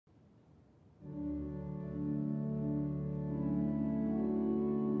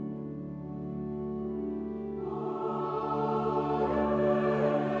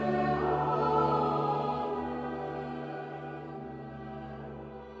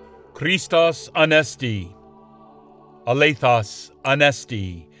Christos anesti, aleithos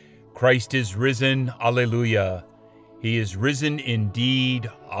anesti. Christ is risen, alleluia. He is risen indeed,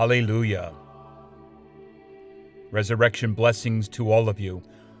 alleluia. Resurrection blessings to all of you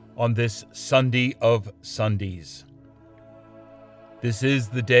on this Sunday of Sundays. This is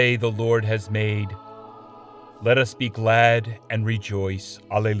the day the Lord has made. Let us be glad and rejoice,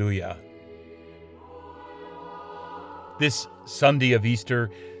 alleluia. This Sunday of Easter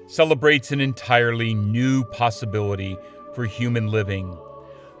celebrates an entirely new possibility for human living,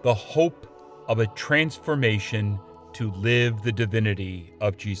 the hope of a transformation to live the divinity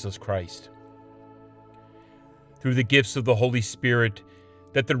of Jesus Christ. Through the gifts of the Holy Spirit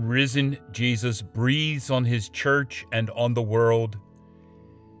that the risen Jesus breathes on his church and on the world,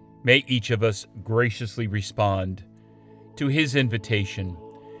 may each of us graciously respond to his invitation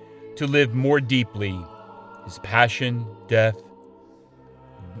to live more deeply his passion, death,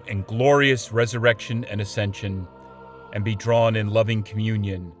 and glorious resurrection and ascension, and be drawn in loving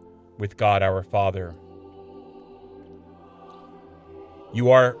communion with God our Father. You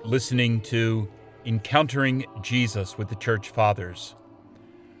are listening to Encountering Jesus with the Church Fathers,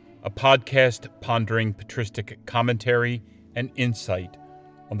 a podcast pondering patristic commentary and insight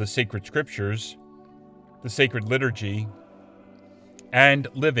on the sacred scriptures, the sacred liturgy, and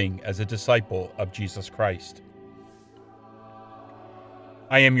living as a disciple of Jesus Christ.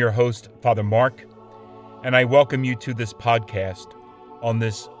 I am your host, Father Mark, and I welcome you to this podcast on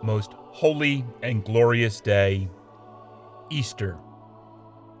this most holy and glorious day, Easter,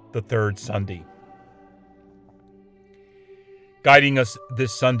 the third Sunday. Guiding us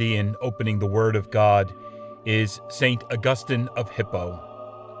this Sunday in opening the Word of God is St. Augustine of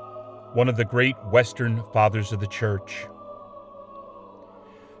Hippo, one of the great Western Fathers of the Church.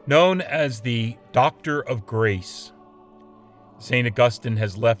 Known as the Doctor of Grace, St. Augustine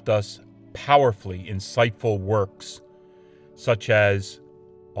has left us powerfully insightful works such as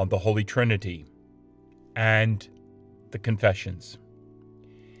on the Holy Trinity and the Confessions.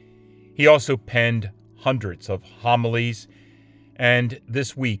 He also penned hundreds of homilies, and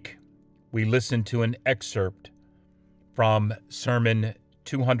this week we listened to an excerpt from Sermon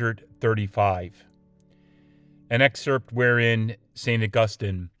 235, an excerpt wherein St.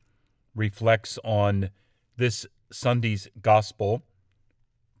 Augustine reflects on this Sunday's Gospel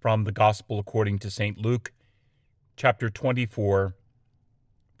from the Gospel according to St. Luke, chapter 24,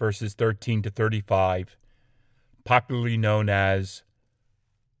 verses 13 to 35, popularly known as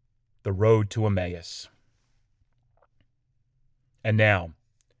the Road to Emmaus. And now,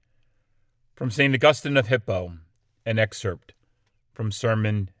 from St. Augustine of Hippo, an excerpt from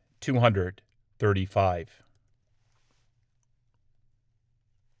Sermon 235.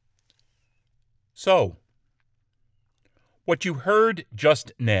 So, what you heard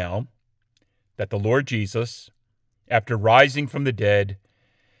just now, that the Lord Jesus, after rising from the dead,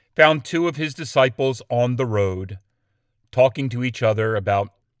 found two of his disciples on the road, talking to each other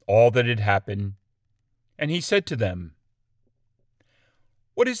about all that had happened, and he said to them,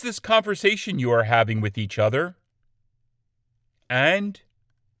 "What is this conversation you are having with each other? And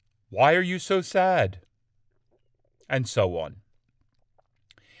why are you so sad?" And so on.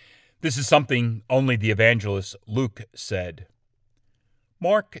 This is something only the evangelist Luke said.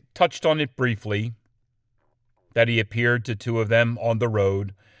 Mark touched on it briefly, that he appeared to two of them on the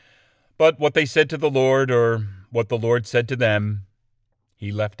road, but what they said to the Lord or what the Lord said to them,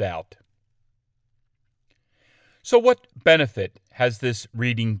 he left out. So what benefit has this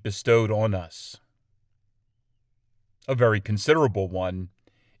reading bestowed on us? A very considerable one,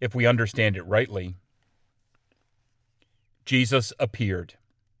 if we understand it rightly. Jesus appeared.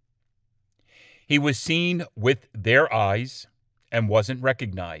 He was seen with their eyes and wasn't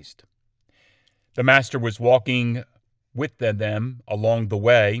recognized. The Master was walking with them along the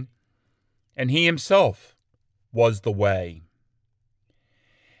way, and he himself was the way.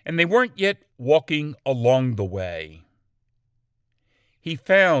 And they weren't yet walking along the way. He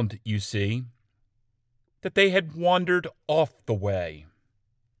found, you see, that they had wandered off the way.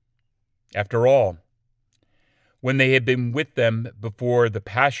 After all, when they had been with them before the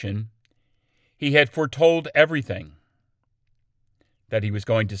Passion, he had foretold everything, that he was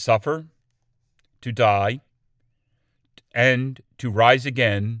going to suffer, to die, and to rise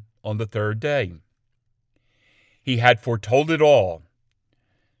again on the third day. He had foretold it all,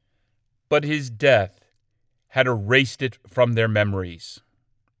 but his death had erased it from their memories.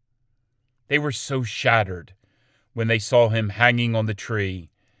 They were so shattered when they saw him hanging on the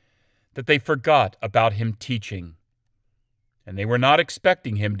tree that they forgot about him teaching, and they were not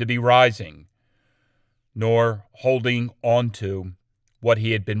expecting him to be rising, nor holding on to what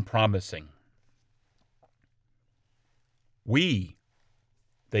he had been promising. We,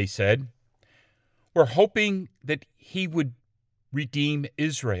 they said, were hoping that he would redeem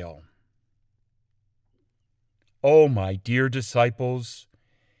Israel. Oh, my dear disciples,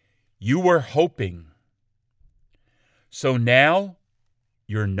 you were hoping. So now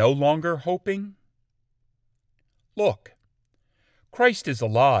you're no longer hoping? Look, Christ is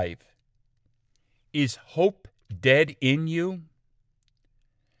alive. Is hope dead in you?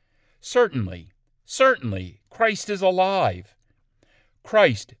 Certainly, Christ is alive.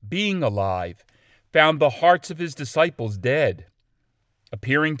 Christ, being alive, found the hearts of his disciples dead,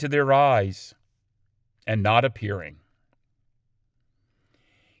 appearing to their eyes and not appearing.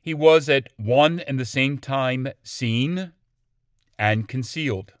 He was at one and the same time seen and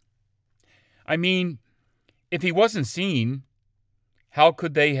concealed. I mean, if he wasn't seen, how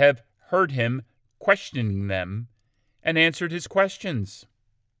could they have heard him questioning them and answered his questions?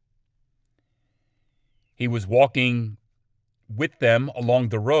 He was walking with them along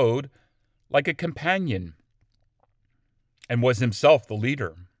the road like a companion and was himself the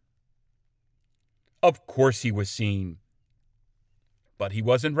leader. Of course he was seen, but he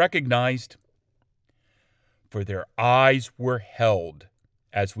wasn't recognized, for their eyes were held,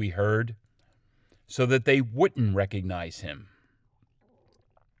 as we heard, so that they wouldn't recognize him.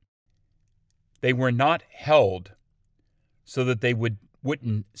 They were not held so that they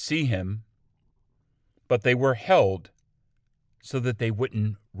wouldn't see him, but they were held so that they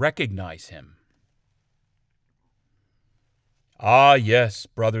wouldn't recognize him. Ah, yes,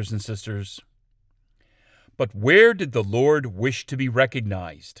 brothers and sisters. But where did the Lord wish to be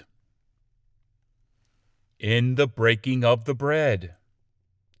recognized? In the breaking of the bread.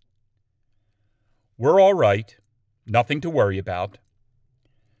 We're all right, nothing to worry about.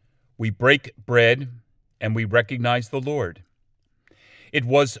 We break bread and we recognize the Lord. It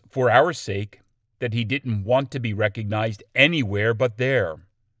was for our sake that he didn't want to be recognized anywhere but there,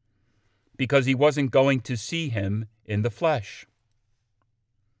 because he wasn't going to see him in the flesh.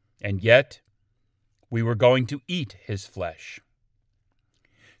 And yet, we were going to eat his flesh.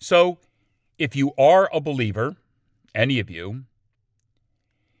 So, if you are a believer, any of you,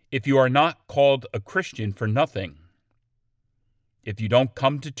 if you are not called a Christian for nothing, if you don't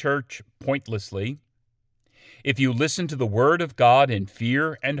come to church pointlessly, if you listen to the word of God in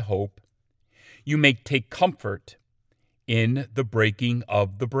fear and hope, you may take comfort in the breaking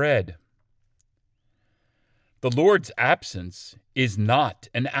of the bread. The Lord's absence is not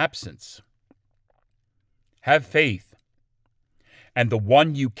an absence. Have faith, and the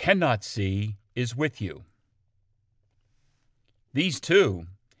one you cannot see is with you. These two,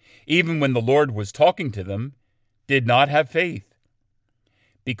 even when the Lord was talking to them, did not have faith,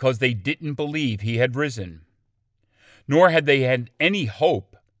 because they didn't believe he had risen, nor had they had any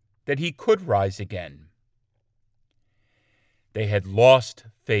hope that he could rise again. They had lost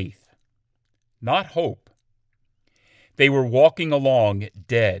faith, not hope. They were walking along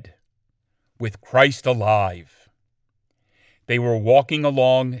dead, with Christ alive. They were walking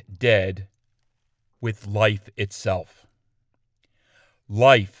along dead with life itself.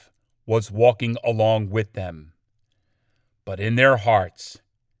 Life was walking along with them, but in their hearts,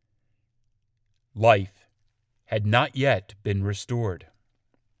 life had not yet been restored.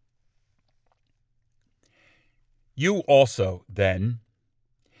 You also, then,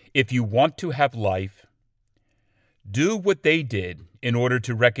 if you want to have life, do what they did in order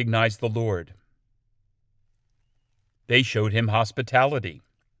to recognize the Lord. They showed him hospitality.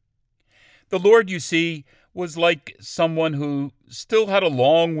 The Lord, you see, was like someone who still had a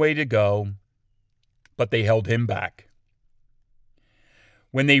long way to go, but they held him back.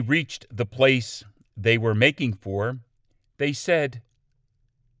 When they reached the place they were making for, they said,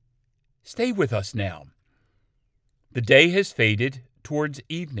 "Stay with us now. The day has faded towards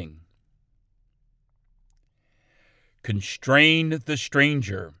evening." Constrain the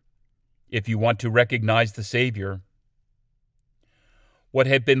stranger if you want to recognize the Savior. What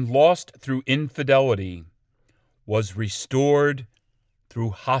had been lost through infidelity was restored through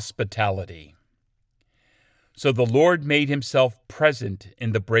hospitality. So the Lord made himself present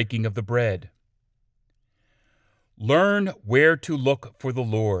in the breaking of the bread. Learn where to look for the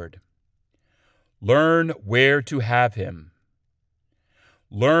Lord. Learn where to have him.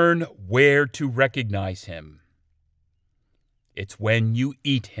 Learn where to recognize him. It's when you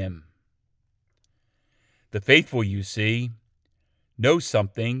eat him. The faithful, you see, know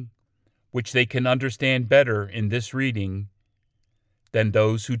something which they can understand better in this reading than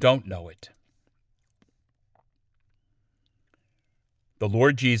those who don't know it. The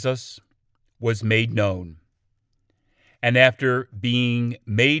Lord Jesus was made known, and after being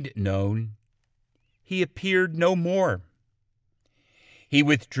made known, he appeared no more. He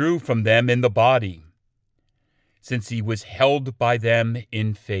withdrew from them in the body, since he was held by them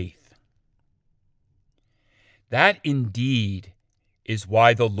in faith. That indeed is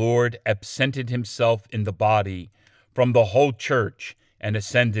why the Lord absented himself in the body from the whole church and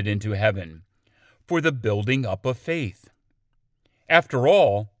ascended into heaven, for the building up of faith. After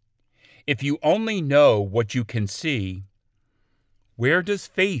all, if you only know what you can see, where does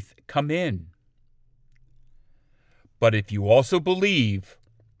faith come in? But if you also believe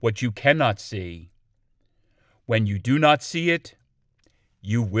what you cannot see, when you do not see it,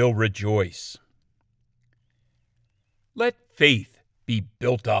 you will rejoice. Let faith be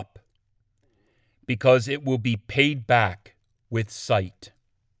built up, because it will be paid back with sight.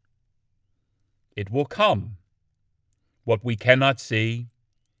 It will come. What we cannot see,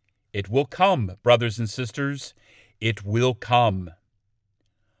 it will come, brothers and sisters. It will come.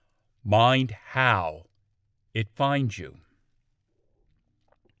 Mind how it finds you.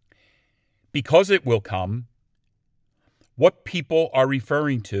 Because it will come, what people are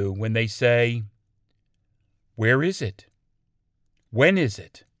referring to when they say, "Where is it? When is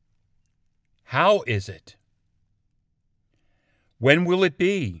it? How is it? When will it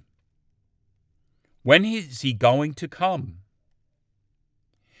be? When is he going to come?"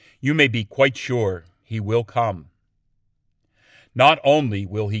 You may be quite sure he will come. Not only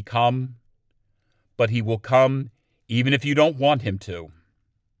will he come, but he will come even if you don't want him to.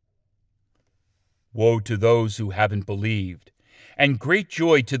 Woe to those who haven't believed, and great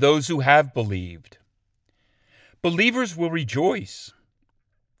joy to those who have believed. Believers will rejoice.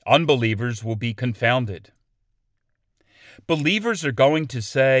 Unbelievers will be confounded. Believers are going to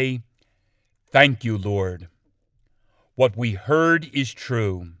say, "Thank you, Lord. What we heard is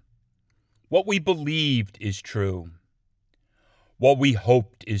true. What we believed is true. What we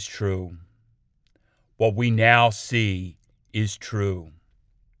hoped is true. What we now see is true."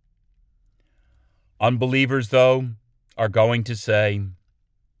 Unbelievers, though, are going to say,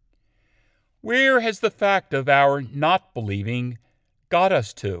 "Where has the fact of our not believing got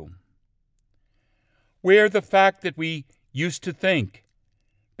us to? Where the fact that we used to think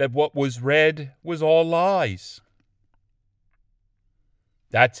that what was read was all lies?"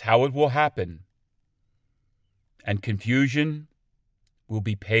 That's how it will happen. And confusion will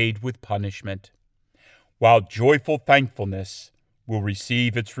be paid with punishment, while joyful thankfulness will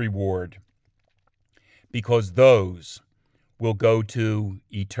receive its reward, because those will go to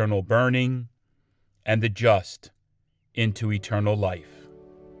eternal burning, and the just into eternal life.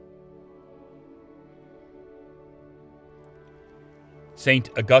 Saint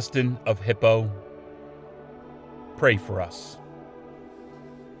Augustine of Hippo, pray for us.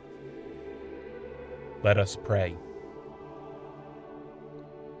 Let us pray.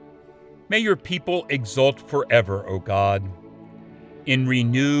 May your people exult forever, O God, in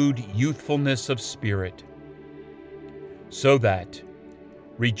renewed youthfulness of spirit, so that,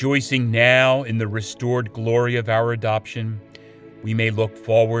 rejoicing now in the restored glory of our adoption, we may look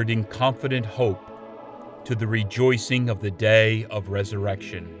forward in confident hope to the rejoicing of the day of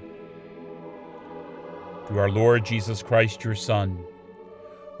resurrection. Through our Lord Jesus Christ, your Son,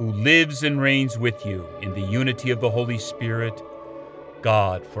 who lives and reigns with you in the unity of the Holy Spirit,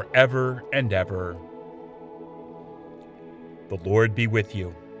 God, forever and ever. The Lord be with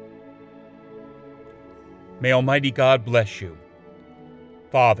you. May Almighty God bless you,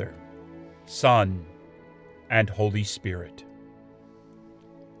 Father, Son, and Holy Spirit.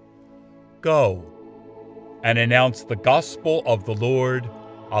 Go and announce the gospel of the Lord.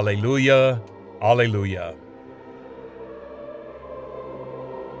 Alleluia, alleluia.